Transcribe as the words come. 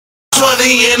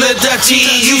20 in the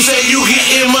Dutchie. You say you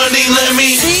getting money, let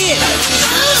me see it.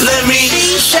 Let me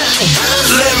see something.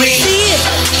 Let me see it.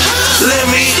 Let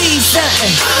me see something.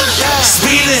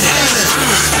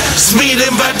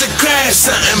 Speeding, about to crash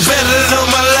something better than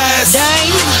my last.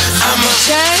 I'm a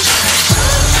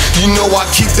You know I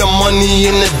keep the money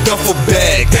in the duffel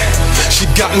bag. She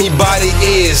got me by the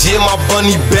ears, yeah, my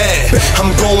bunny bad.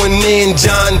 I'm going in,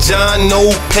 John,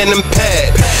 no pen and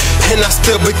pad. And I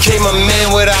still became a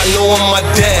man without knowing my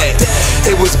dad.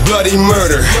 It was bloody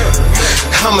murder,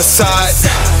 homicide.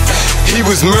 He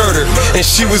was murdered, and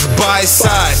she was by his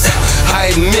side.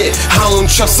 I admit, I don't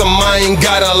trust him, I ain't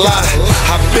got a lot.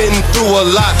 I've been through a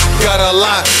lot, got a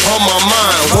lot on my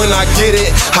mind. When I get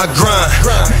it, I grind,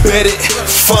 bet it,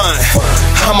 fine.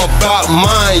 I'm about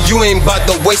mine, you ain't about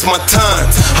to waste my time.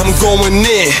 I'm going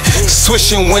in,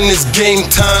 swishing when it's game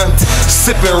time.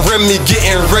 Sipping Remy,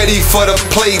 getting ready for the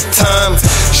playtime.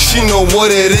 She know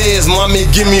what it is, mommy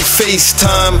give me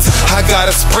FaceTime. I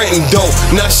got a sprinting dope,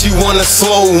 now she wanna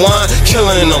slow wine.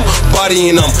 Killing them,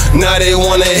 bodying them, now they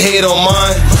wanna hate on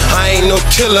mine. I ain't no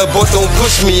killer, but don't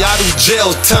push me, I do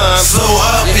jail time. Slow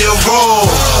up your roll,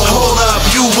 hold up,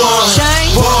 you want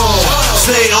roll.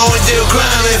 Stay on your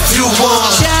grind if you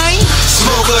want.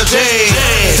 Smoke a day,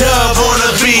 dub on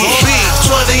the beat.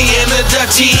 20 in the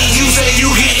Dutchie, you say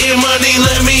you getting money,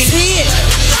 let me see it.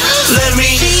 Let me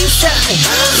see something.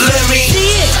 Let me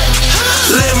see it.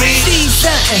 Let me see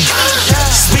something.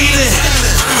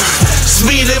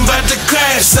 Speeding, about to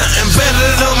crash something better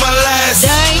than my last.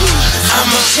 I'm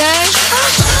a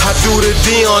I do the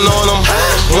Dion on them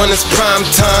when it's prime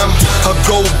time. A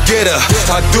go-getter,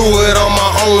 I do it on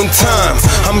my own time.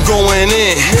 I'm going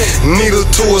in, needle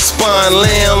to a spine.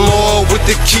 Landlord with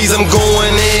the keys, I'm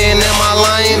going in. Am I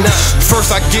lying?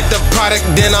 First I get the product,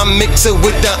 then I mix it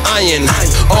with the iron.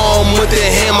 Arm with the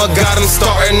hammer, got them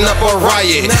starting up a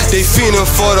riot. They feeling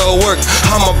for the work,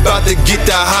 I'm about to get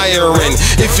the hiring.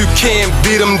 If you can't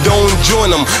beat them, don't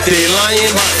join them, they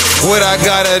lying. What I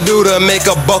gotta do to make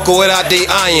a buckle without the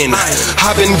iron?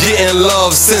 I've been getting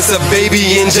love since a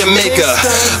baby in Jamaica.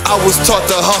 I was taught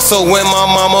to hustle when my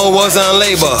mama was in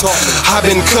labor. I've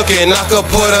been cooking, I could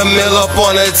put a meal up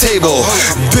on the table.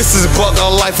 This is Buck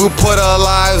of Life, who put our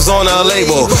lives on a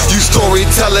label. You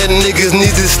storytelling niggas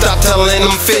need to stop telling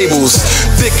them fables.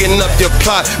 Thicken up your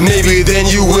plot, maybe then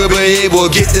you will be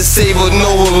able. Get disabled,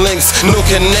 no links, no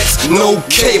connects, no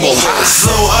cable.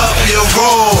 Slow up your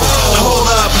roll, hold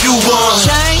up, you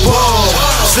want roll.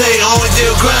 Stay on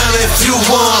your grind if you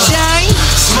want.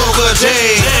 Smoke a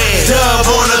day, dub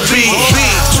on the beat.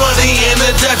 20 in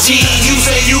the Dutchie, you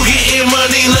say you getting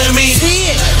money, let me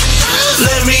see it.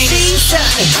 Let me see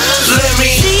something. Let me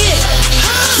see it.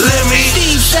 Let me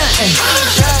see something.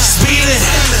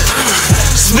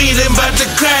 Speeding, about to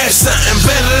crash something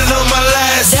better than my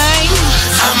last.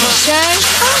 I'm a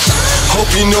Hope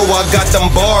you know I got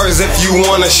them bars if you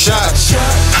want a shot.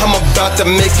 I'm about to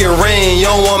make it rain,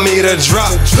 you don't want me to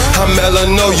drop. I'm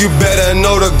Eleanor, you better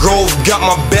know the Grove got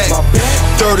my back.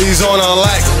 30s on a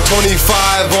lack,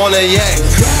 25 on a yak.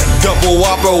 Double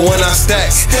whopper when I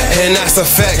stack, and that's a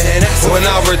fact. When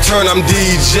I return, I'm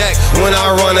D-Jack. When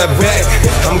I run it back,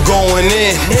 I'm going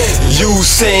in.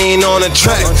 Usain on the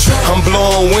track. I'm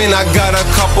blowing wind, I got a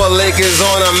couple Lakers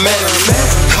on a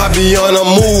map. I be on the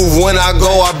move, when I go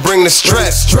I bring the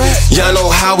stress. Y'all know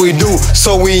how we do,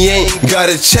 so we ain't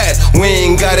gotta chat. We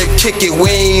ain't gotta kick it, we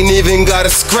ain't even gotta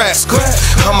scrap.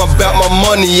 I'm about my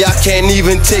money, I can't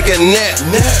even take a nap.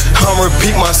 I'm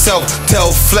repeat myself,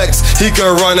 tell Flex he can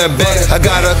run it back. I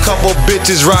got a couple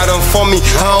bitches riding for me,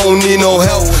 I don't need no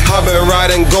help. I've been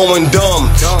riding going dumb,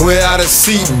 without a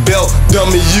seat belt.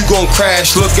 Dummy, you gon'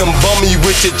 crash looking bummy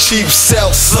with your cheap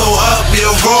self. Slow up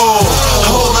your roll,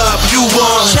 hold up, you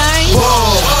want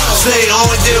roll. Stay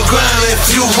on your grind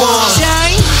if you want.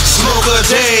 Smoke a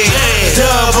day,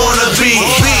 dub on the beat.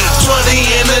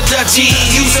 20 in the Dutchie,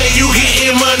 you say you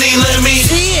getting money, let me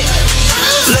see it.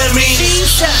 Let me see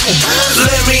something.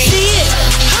 Let me see it.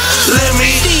 Let me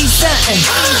see something.